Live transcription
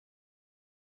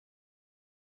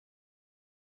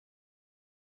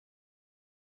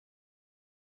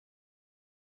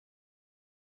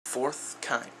fourth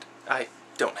kind. I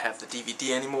don't have the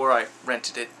DVD anymore. I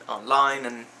rented it online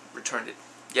and returned it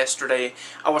yesterday.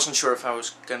 I wasn't sure if I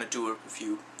was gonna do a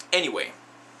review. Anyway,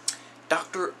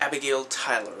 Dr. Abigail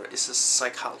Tyler is a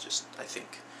psychologist, I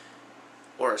think.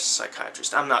 Or a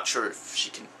psychiatrist. I'm not sure if she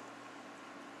can,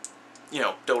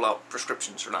 dole out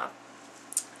prescriptions or not.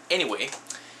 Anyway,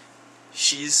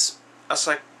 she's a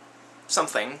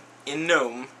something in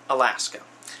Nome, Alaska,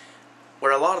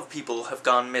 where a lot of people have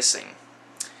gone missing.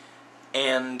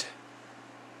 And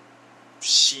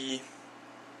she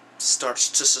starts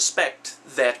to suspect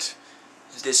that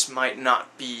this might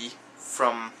not be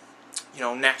from,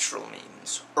 natural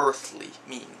means, earthly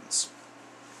means.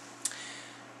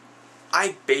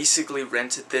 I basically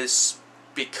rented this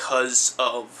because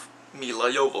of Milla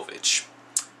Jovovich.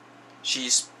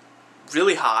 She's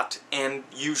really hot and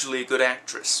usually a good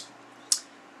actress.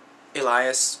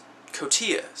 Elias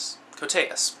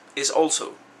Koteas is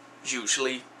also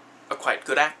usually a quite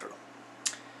good actor.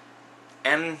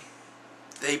 And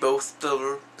they both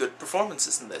deliver good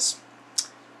performances in this.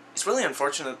 It's really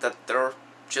unfortunate that they're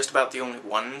just about the only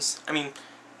ones. I mean,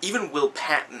 even Will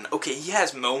Patton, okay, he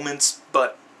has moments,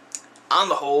 but on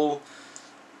the whole,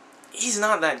 he's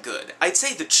not that good. I'd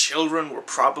say the children were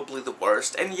probably the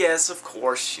worst, and yes, of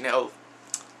course,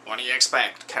 what do you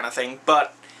expect, kind of thing,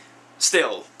 but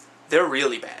still, they're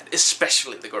really bad,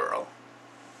 especially the girl.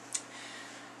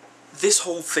 This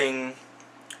whole thing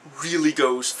really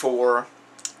goes for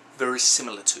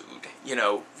verisimilitude.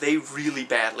 They really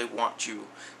badly want you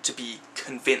to be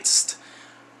convinced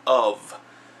of,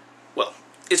 well,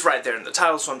 it's right there in the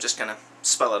title, so I'm just gonna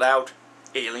spell it out: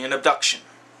 alien abduction.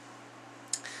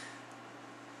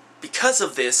 Because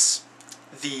of this,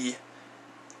 the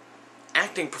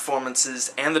acting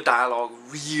performances and the dialogue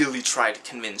really try to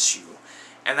convince you,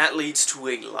 and that leads to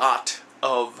a lot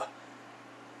of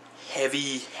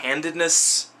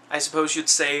heavy-handedness, I suppose you'd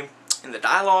say, in the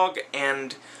dialogue,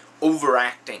 and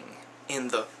overacting in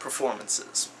the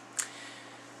performances.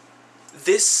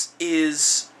 This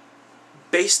is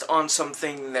based on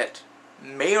something that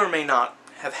may or may not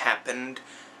have happened.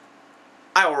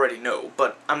 I already know,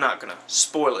 but I'm not gonna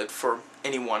spoil it for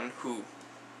anyone who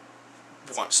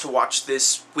wants to watch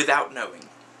this without knowing.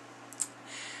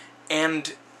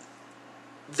 And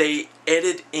they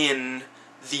edit in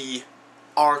the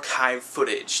archive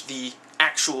footage, the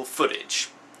actual footage,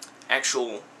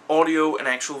 actual audio and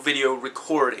actual video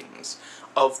recordings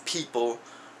of people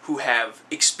who have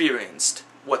experienced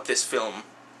what this film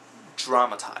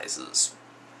dramatizes.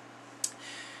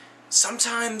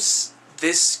 Sometimes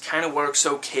this kind of works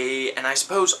okay, and I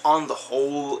suppose on the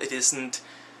whole it isn't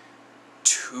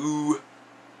too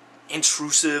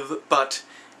intrusive, but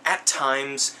at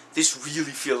times this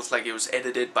really feels like it was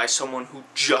edited by someone who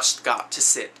just got to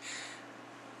sit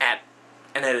at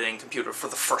an editing computer for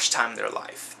the first time in their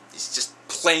life. It's just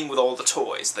playing with all the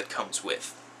toys that comes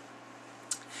with.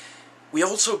 We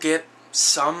also get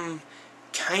some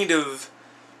kind of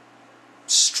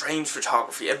strange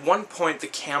photography. At one point the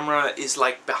camera is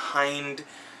like behind,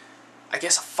 I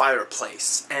guess, a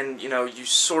fireplace, and you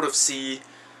sort of see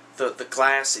the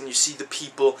glass and you see the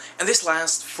people, and this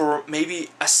lasts for maybe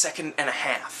a second and a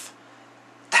half.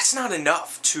 That's not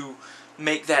enough to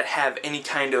make that have any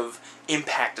kind of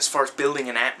impact as far as building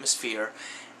an atmosphere,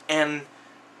 and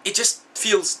it just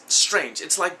feels strange.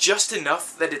 It's like just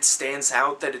enough that it stands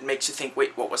out, that it makes you think,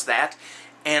 wait, what was that?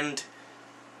 And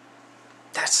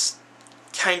that's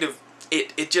kind of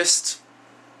it. It just,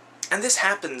 and this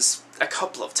happens a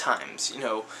couple of times,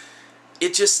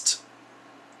 it just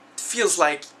feels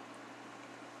like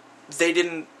they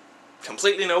didn't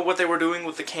completely know what they were doing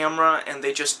with the camera, and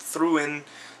they just threw in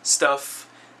stuff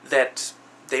that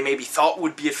they maybe thought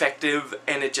would be effective,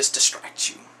 and it just distracts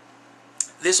you.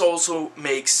 This also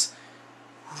makes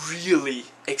really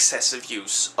excessive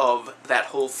use of that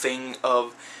whole thing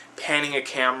of panning a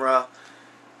camera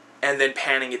and then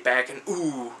panning it back, and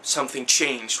ooh, something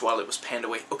changed while it was panned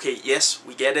away. Okay, yes,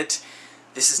 we get it.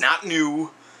 This is not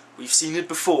new. We've seen it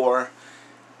before.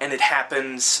 And it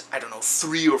happens, I don't know,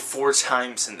 3 or 4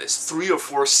 times in this. 3 or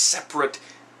 4 separate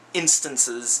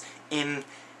instances in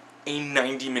a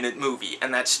 90-minute movie.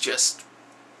 And that's just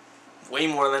way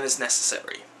more than is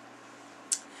necessary.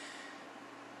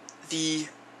 The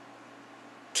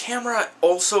camera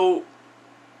also,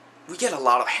 we get a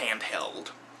lot of handheld.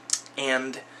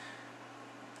 And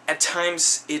at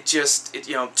times it just,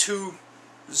 too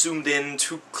zoomed in,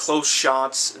 too close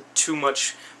shots, too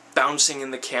much bouncing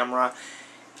in the camera.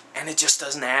 And it just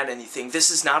doesn't add anything.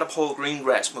 This is not a Paul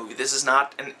Greengrass movie. This is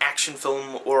not an action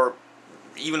film or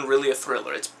even really a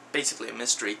thriller. It's basically a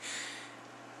mystery.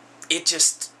 It's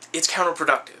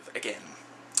counterproductive, again.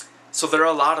 So there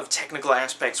are a lot of technical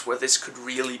aspects where this could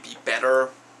really be better,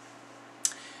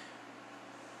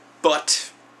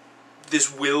 but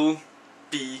this will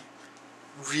be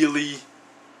really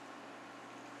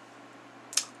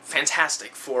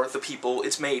fantastic for the people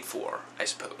it's made for, I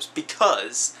suppose,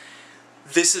 because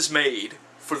this is made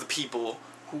for the people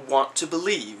who want to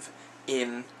believe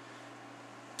in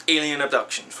alien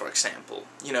abduction, for example.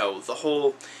 You know, the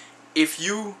whole, if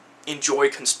you enjoy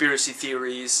conspiracy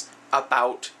theories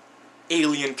about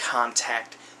alien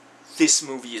contact, this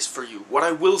movie is for you. What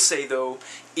I will say, though,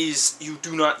 is you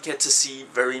do not get to see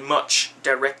very much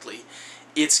directly.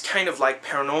 It's kind of like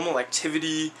Paranormal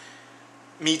Activity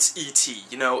meets E.T.,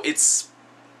 you know, it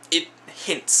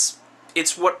hints.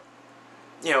 It's what,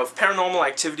 you know, if Paranormal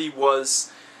Activity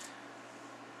was,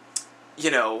 you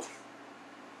know,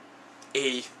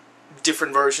 a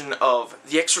different version of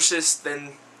The Exorcist, then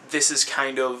this is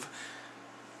kind of,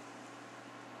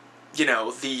 you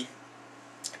know, the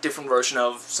different version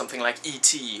of something like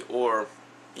E.T. or,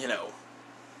 you know,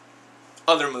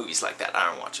 other movies like that. I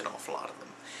don't watch an awful lot of them.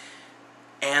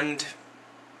 And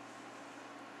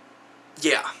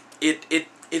yeah, it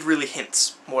really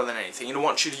hints more than anything. It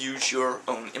wants you to use your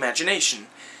own imagination.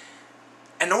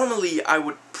 And normally I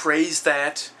would praise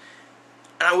that,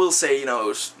 and I will say, you know, it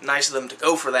was nice of them to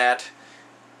go for that.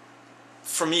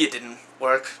 For me, it didn't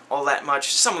work all that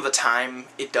much. Some of the time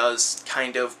it does,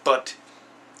 kind of, but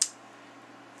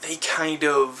they kind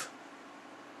of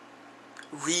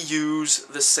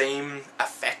reuse the same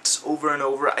effects over and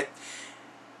over.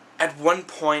 At one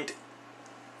point,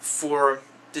 for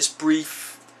this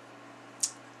brief,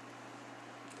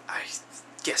 I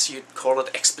guess you'd call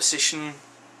it exposition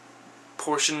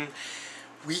portion,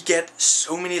 we get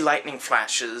so many lightning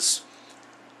flashes.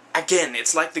 Again,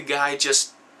 it's like the guy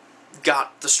just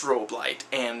got the strobe light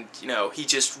and, you know, he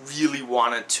just really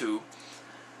wanted to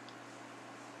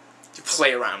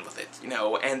play around with it, you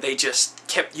know, and they just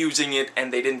kept using it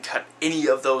and they didn't cut any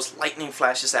of those lightning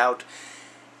flashes out,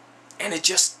 and it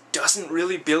just doesn't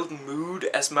really build mood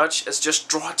as much as just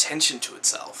draw attention to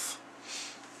itself.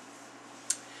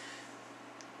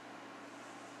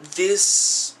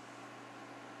 This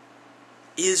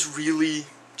is really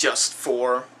just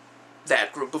for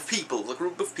that group of people, the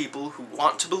group of people who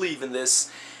want to believe in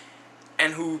this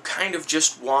and who kind of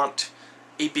just want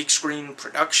a big screen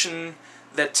production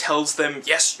that tells them,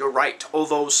 yes, you're right, all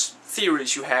those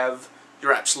theories you have,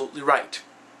 you're absolutely right.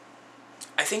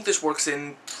 I think this works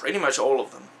in pretty much all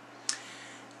of them.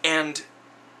 And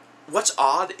what's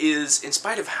odd is, in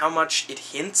spite of how much it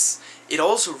hints, it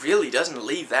also really doesn't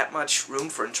leave that much room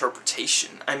for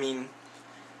interpretation. I mean,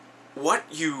 what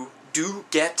you do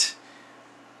get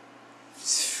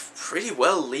pretty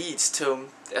well leads to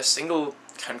a single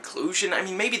conclusion. I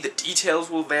mean, maybe the details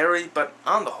will vary, but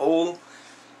on the whole,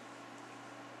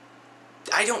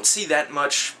 I don't see that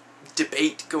much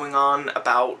debate going on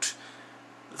about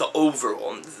the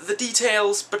overall. The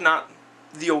details, but not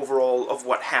the overall of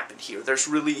what happened here. There's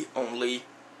really only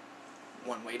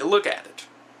one way to look at it.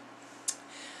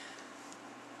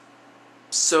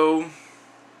 So,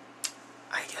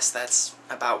 I guess that's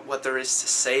about what there is to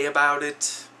say about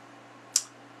it.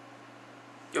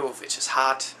 Jovovich is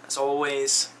hot, as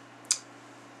always.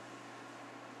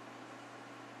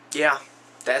 Yeah,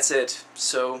 that's it.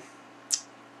 So,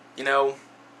 you know,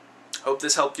 hope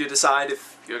this helped you decide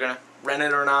if you're gonna rent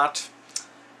it or not.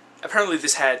 Apparently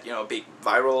this had, you know, a big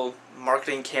viral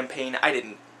marketing campaign. I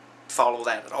didn't follow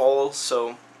that at all,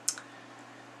 so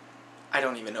I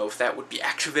don't even know if that would be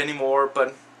active anymore,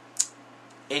 but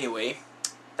anyway,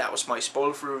 that was my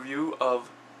spoiler-free review of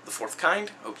The Fourth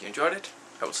Kind. Hope you enjoyed it.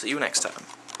 I will see you next time.